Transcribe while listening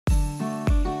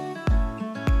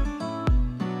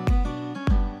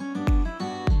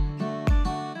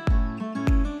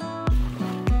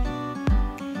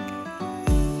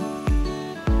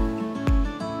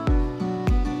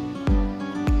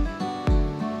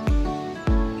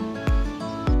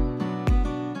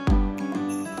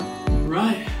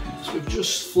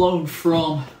just flown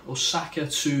from Osaka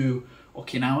to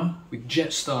Okinawa with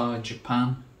Jetstar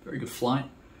Japan, very good flight,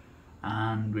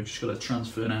 and we've just got to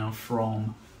transfer now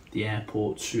from the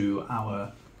airport to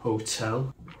our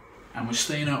hotel, and we're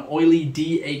staying at Oily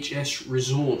DHS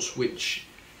Resorts, which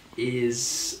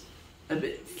is a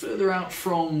bit further out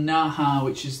from Naha,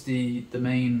 which is the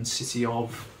main city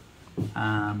of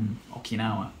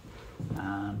Okinawa,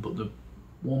 but the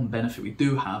one benefit we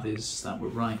do have is that we're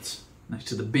right next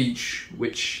to the beach,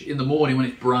 which in the morning when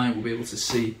it's bright we'll be able to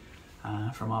see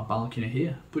from our balcony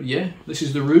here. But yeah, this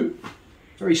is the room,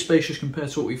 very spacious compared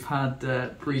to what we've had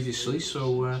previously,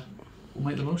 so we'll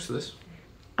make the most of this.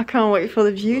 I can't wait for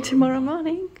the view tomorrow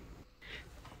morning.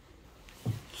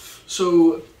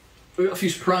 So we got a few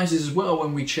surprises as well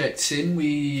when we checked in.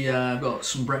 We got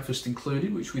some breakfast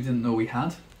included, which we didn't know we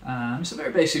had. It's a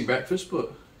very basic breakfast,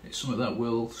 but it's something that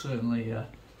we'll certainly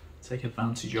take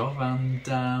advantage of.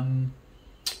 And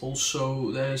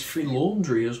also there's free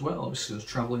laundry as well. Obviously, as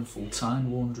travelling full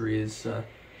time, laundry is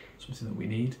something that we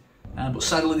need. But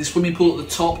sadly, the swimming pool at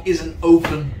the top isn't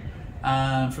open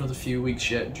for another few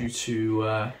weeks yet, due to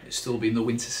it still being the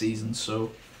winter season.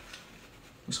 So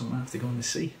looks like I'm gonna have to go in the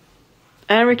sea.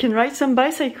 And we can ride some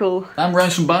bicycle. And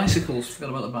ride some bicycles. Forgot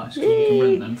about the bicycles. Yay. We can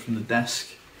rent them from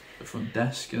the front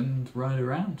desk, and ride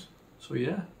around. So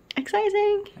yeah.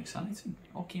 Exciting. Exciting.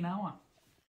 Okinawa.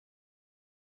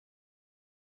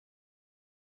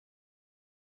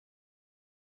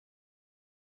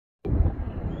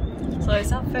 So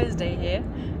it's our first day here.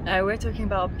 We were talking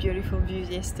about beautiful views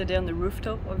yesterday on the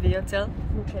rooftop of the hotel.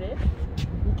 Look at it.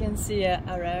 You can see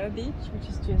Arara Beach, which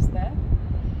is just there.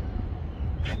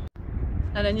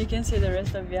 And then you can see the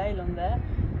rest of the island there.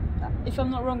 If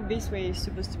I'm not wrong, this way is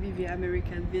supposed to be the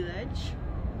American village.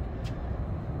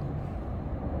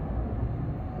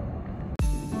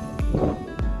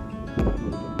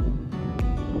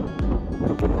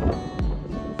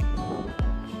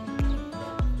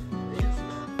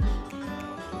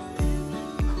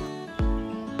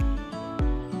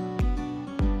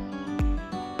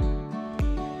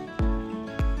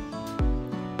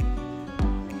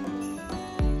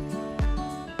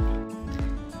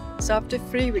 So after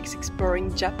 3 weeks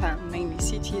exploring Japan, mainly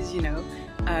cities, you know,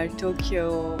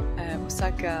 Tokyo,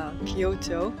 Osaka,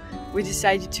 Kyoto, we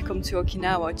decided to come to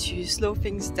Okinawa to slow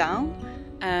things down.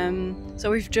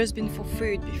 So we've just been for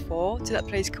food before to that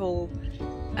place called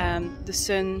the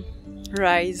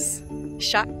Sunrise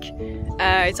Shack.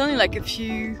 It's only like a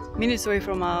few minutes away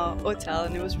from our hotel,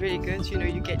 and it was really good. You know,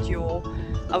 you get your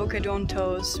avocado on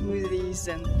toast, smoothies,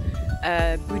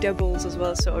 and Buddha bowls as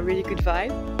well, so a really good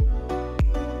vibe.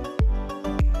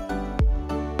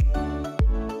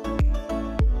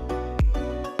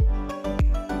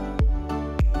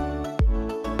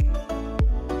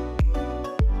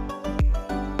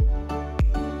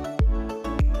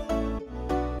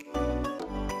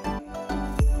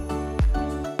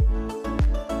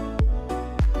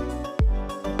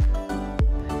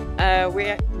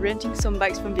 We're renting some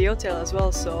bikes from the hotel as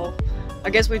well, so I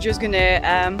guess we're just gonna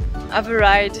have a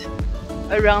ride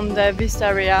around this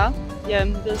area. Yeah,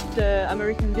 there's the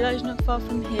American village not far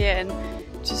from here, and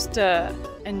just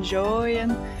enjoy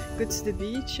and go to the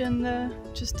beach and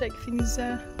just take things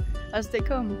as they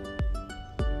come.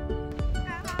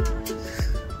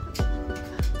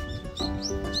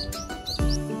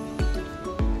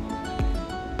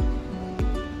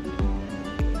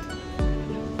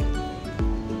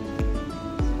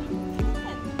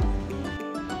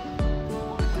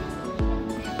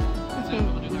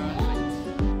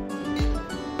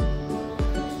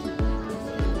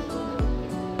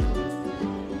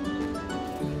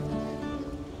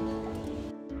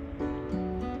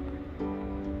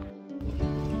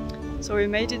 So we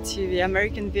made it to the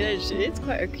American village. It's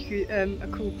quite a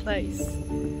cool place.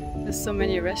 There's so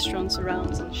many restaurants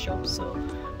around and shops, so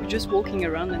we're just walking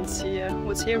around and see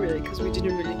what's here really, because we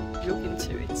didn't really look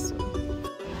into it. So.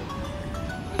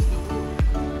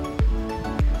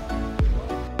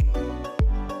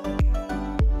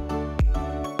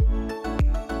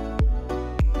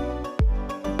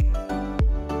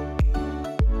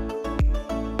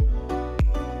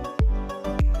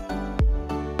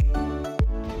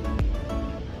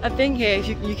 I think here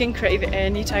you can crave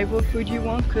any type of food you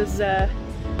want, because there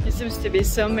seems to be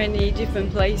so many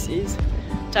different places.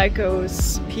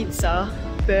 Tacos, pizza,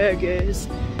 burgers,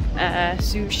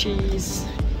 sushis,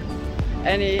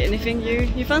 anything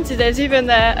you fancy. There's even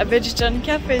a vegetarian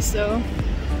cafe, so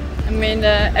I mean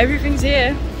everything's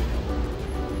here.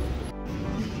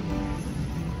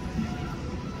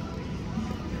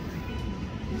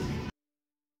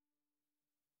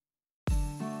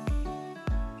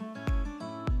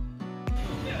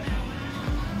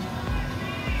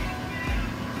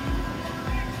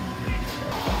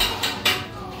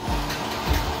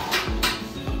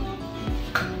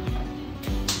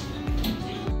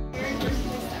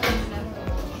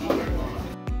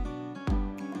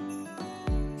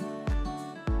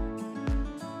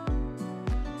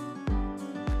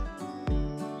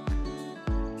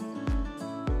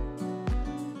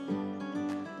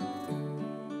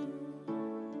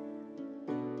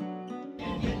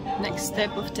 Next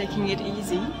step of taking it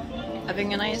easy,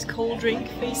 having a nice cold drink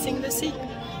facing the sea.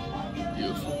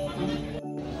 Beautiful.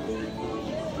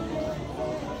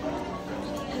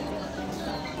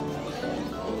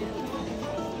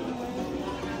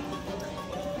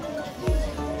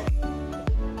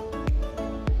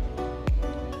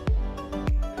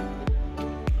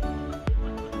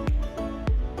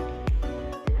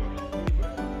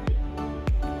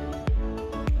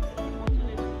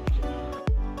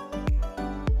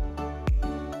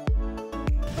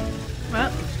 Well,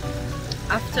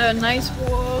 after a nice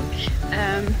walk,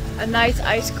 a nice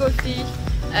iced coffee,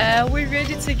 we're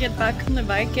ready to get back on the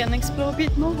bike and explore a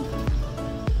bit more.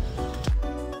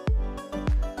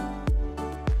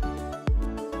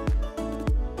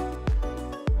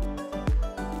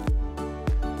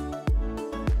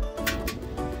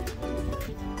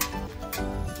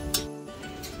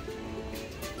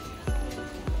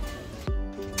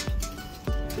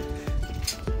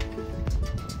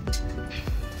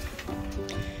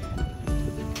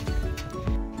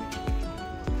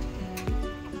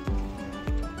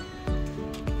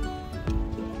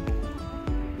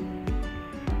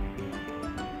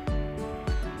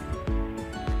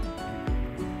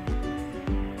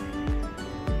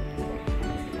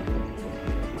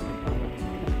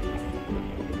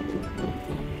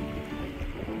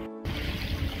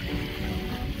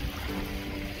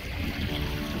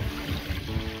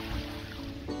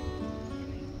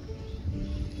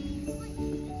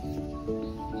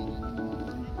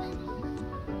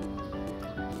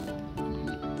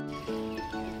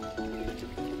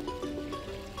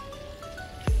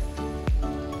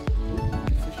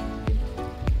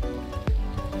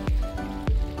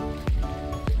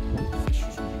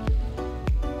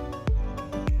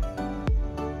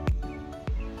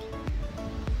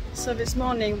 So this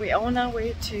morning we are on our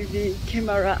way to the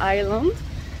Kimura Island.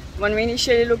 When we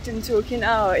initially looked into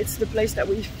Okinawa, it's the place that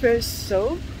we first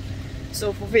saw.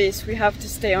 So for this we have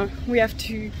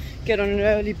to get on an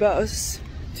early bus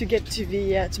to get to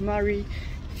the Tamari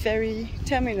ferry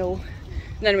terminal.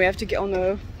 And then we have to get on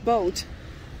a boat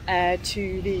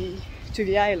to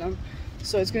the island.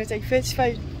 So it's going to take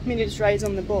 35 minutes ride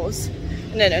on the bus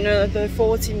and then another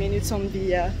 40 minutes on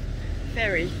the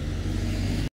ferry.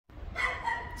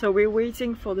 So we're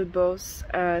waiting for the bus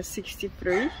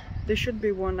 63. There should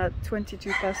be one at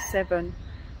 7:22, and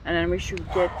then we should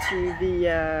get to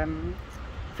the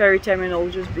ferry terminal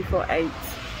just before 8.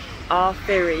 Our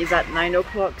ferry is at 9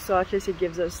 o'clock, so at least it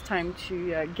gives us time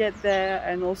to get there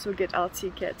and also get our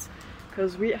tickets,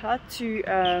 because we had to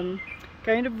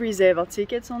kind of reserve our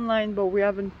tickets online, but we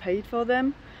haven't paid for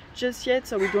them just yet,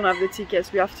 so we don't have the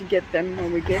tickets. We have to get them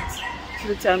when we get to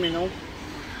the terminal.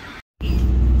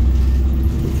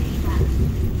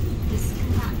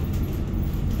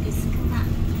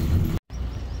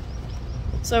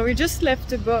 So we just left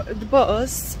the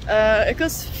bus. It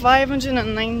cost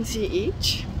 590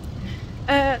 each.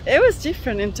 It was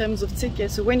different in terms of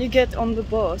tickets. So when you get on the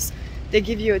bus, they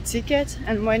give you a ticket,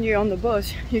 and when you're on the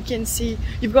bus, you can see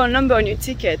you've got a number on your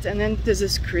ticket, and then there's a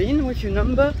screen with your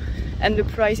number, and the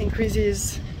price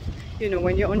increases, you know,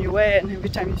 when you're on your way and every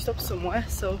time you stop somewhere.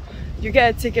 So you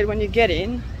get a ticket when you get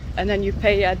in, and then you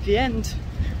pay at the end,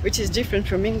 which is different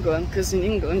from England, because in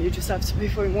England you just have to pay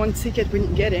for one ticket when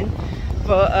you get in.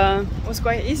 But it was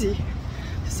quite easy.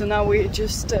 So now we're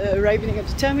just arriving at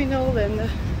the terminal, and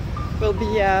we'll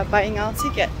be buying our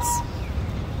tickets.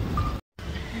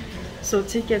 So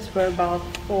tickets were about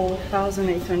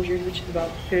 4,800, which is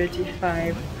about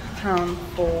 £35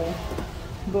 for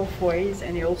both ways,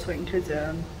 and it also includes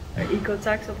an eco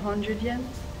tax of 100 yen.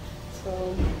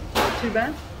 So not too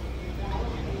bad.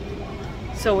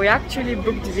 So we actually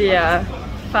booked the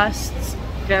fast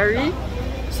ferry.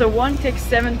 So one takes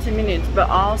 70 minutes, but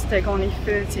ours take only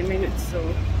 30 minutes,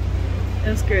 so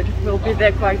that's good. We'll be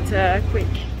there quite quick.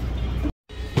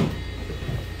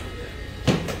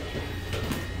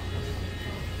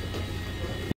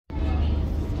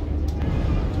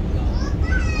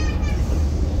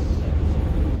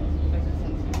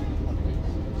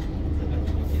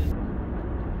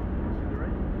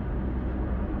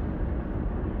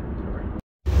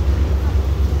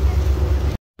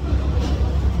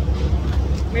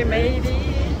 We made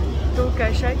it to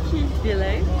Kashaki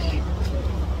village.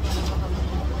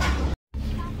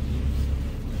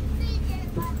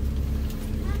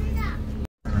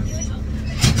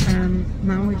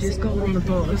 Now we just got on the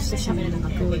bus to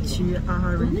go to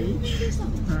Ahari Beach.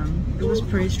 It was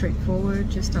pretty straightforward,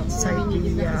 just outside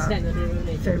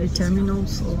the ferry terminal,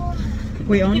 so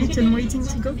we're only 10 waiting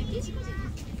to go.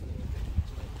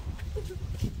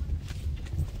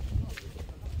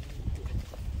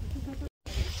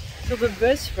 So the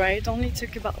bus ride only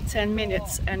took about 10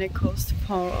 minutes and it cost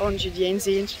 400 yens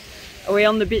each. We're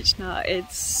on the beach now,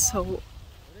 it's so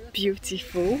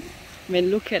beautiful. I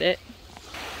mean, look at it.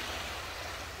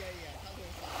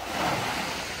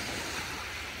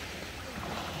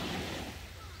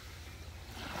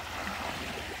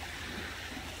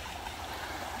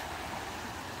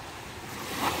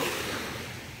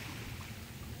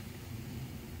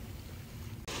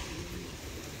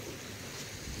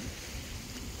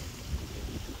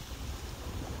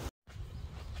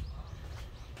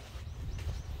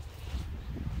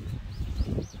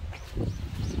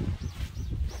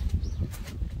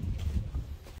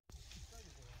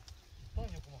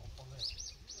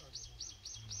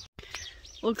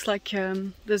 Looks like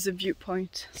there's a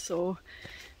viewpoint, so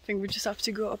I think we just have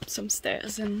to go up some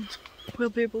stairs and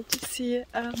we'll be able to see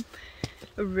a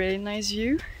really nice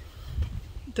view.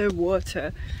 The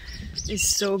water is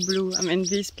so blue. I mean,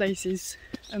 this place is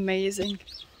amazing.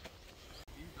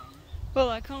 Well,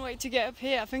 I can't wait to get up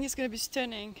here. I think it's going to be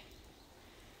stunning.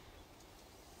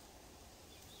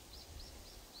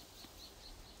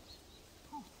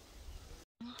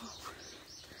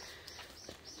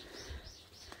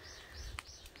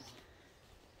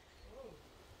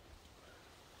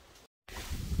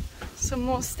 Some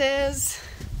more stairs.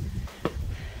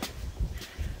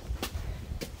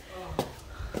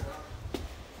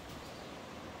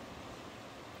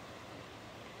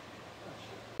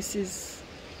 This is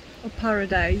a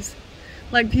paradise.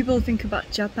 Like, people think about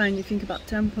Japan, you think about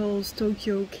temples,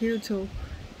 Tokyo, Kyoto,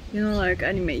 you know, like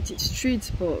animated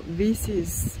streets, but this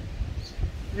is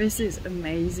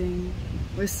amazing.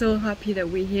 We're so happy that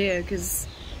we're here because,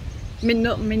 I mean,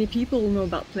 not many people know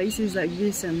about places like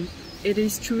this, and it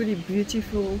is truly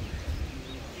beautiful,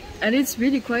 and it's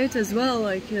really quiet as well.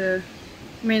 Like, I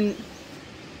mean,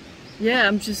 yeah,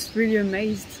 I'm just really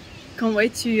amazed. Can't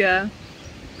wait to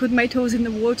put my toes in the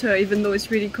water, even though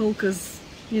it's really cold, because,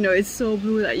 you know, it's so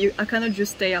blue that I cannot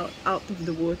just stay out of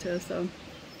the water. So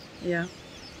yeah,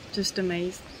 just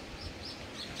amazed.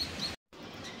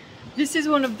 This is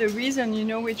one of the reasons, you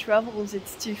know, we travel,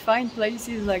 it's to find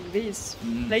places like this,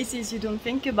 places you don't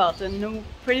think about, and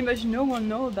pretty much no one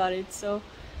knows about it, so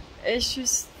it's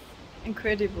just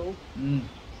incredible.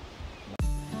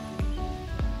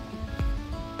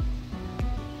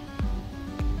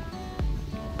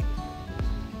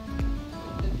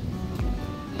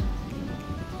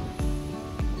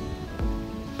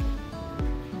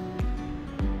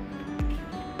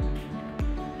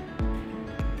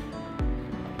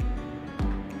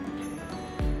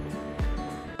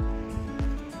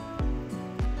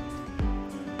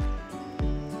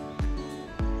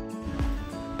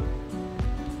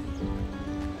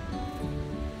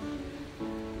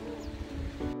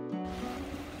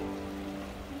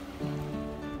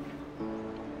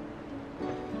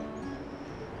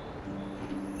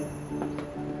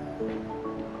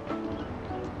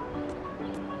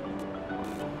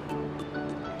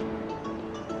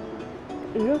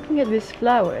 Looking at these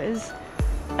flowers,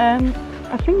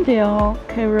 I think they are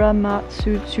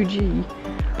Karamatsu-tsuji.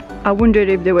 I wondered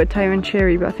if they were Taiwan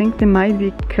cherry, but I think they might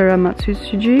be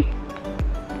Karamatsu-tsuji.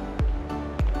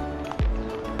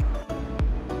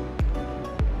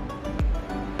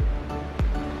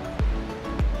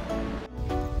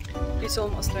 It's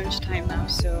almost lunchtime now,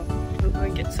 so we'll go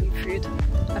and get some food.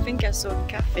 I think I saw a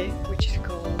cafe which is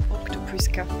called Octopus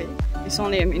Cafe. It's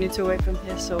only a minute away from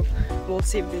here, so we'll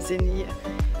see if there's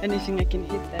anything I can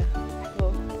eat there.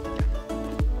 Well,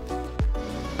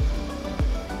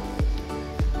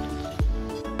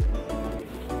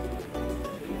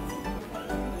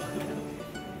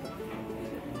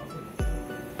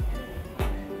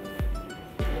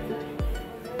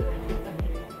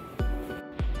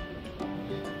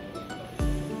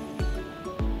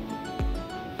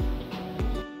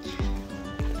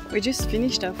 we just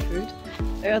finished our food.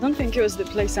 I don't think it was the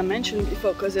place I mentioned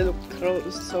before because it looked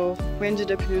closed, so we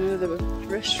ended up in another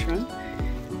restaurant.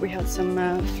 We had some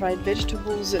fried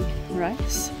vegetables and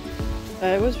rice.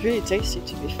 It was really tasty,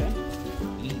 to be fair.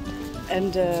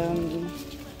 And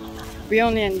we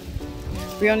only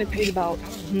paid about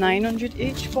 900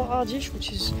 each for our dish,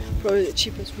 which is probably the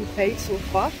cheapest we paid so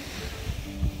far.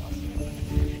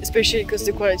 Especially because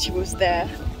the quality was there.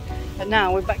 And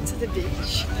now we're back to the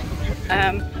beach.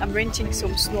 I'm renting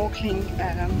some snorkeling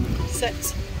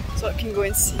sets so I can go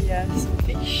and see some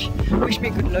fish. Wish me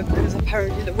good luck because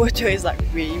apparently the water is like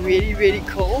really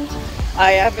cold.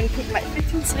 I haven't put my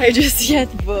feet inside just yet,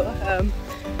 but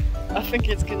I think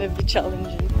it's gonna be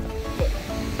challenging, but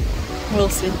we'll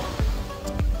see.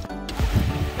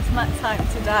 It's my time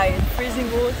to die in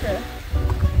freezing water.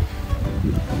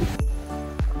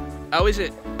 How is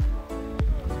it?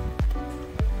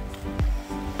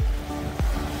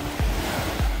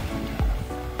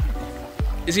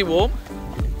 Is he warm?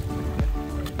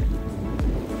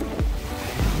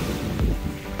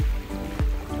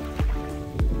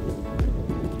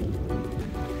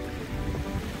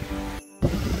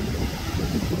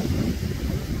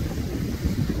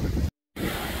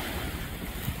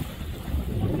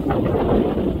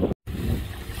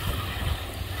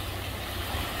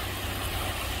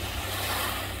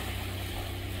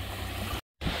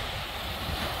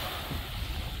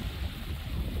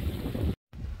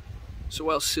 So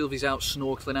while Sylvie's out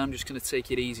snorkeling, I'm just going to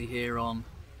take it easy here on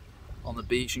the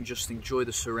beach and just enjoy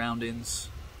the surroundings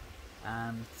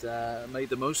and make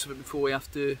the most of it before we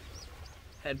have to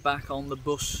head back on the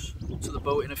bus to the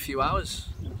boat in a few hours.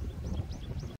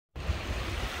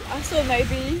 I saw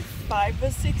maybe 5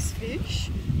 or 6 fish,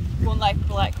 one like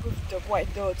black with the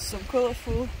white dots, some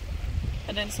colourful,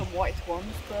 and then some white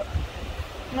ones, but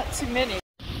not too many.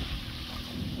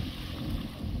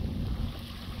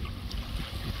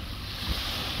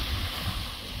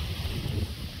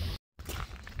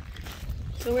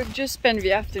 So we've just spent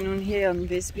the afternoon here on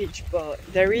this beach, but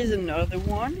there is another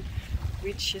one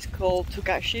which is called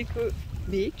Tokashiko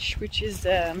Beach, which is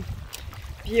the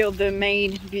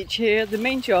main beach here. The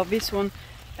main two are this one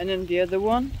and then the other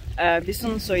one. This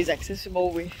one so is accessible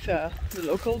with the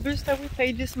local bus that we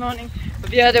paid this morning.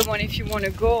 But the other one, if you want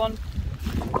to go on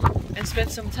and spend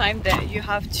some time there, you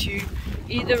have to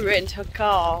either rent a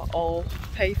car or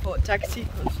pay for a taxi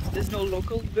because there's no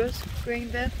local bus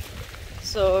going there.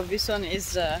 So this one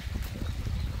is,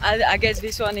 I guess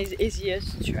this one is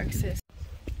easiest to access.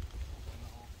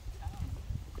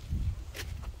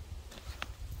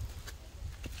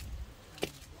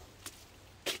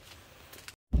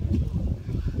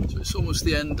 So it's almost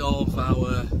the end of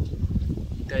our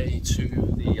day to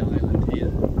the island here.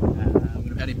 We're going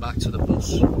to be heading back to the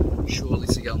bus shortly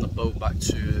to get on the boat back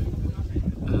to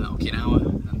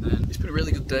Okinawa, and then it's been a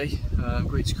really good day.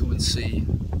 Great to come and see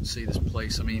this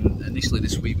place. I mean, initially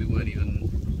this week we weren't even,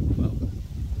 well,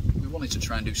 we wanted to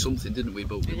try and do something, didn't we?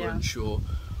 But we weren't sure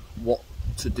what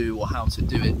to do or how to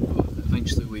do it. But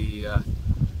eventually we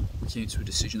came to a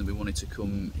decision that we wanted to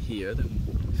come here. Then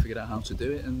we figured out how to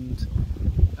do it and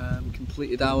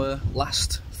completed our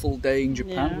last full day in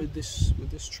Japan with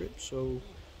this trip. So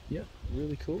yeah,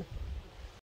 really cool.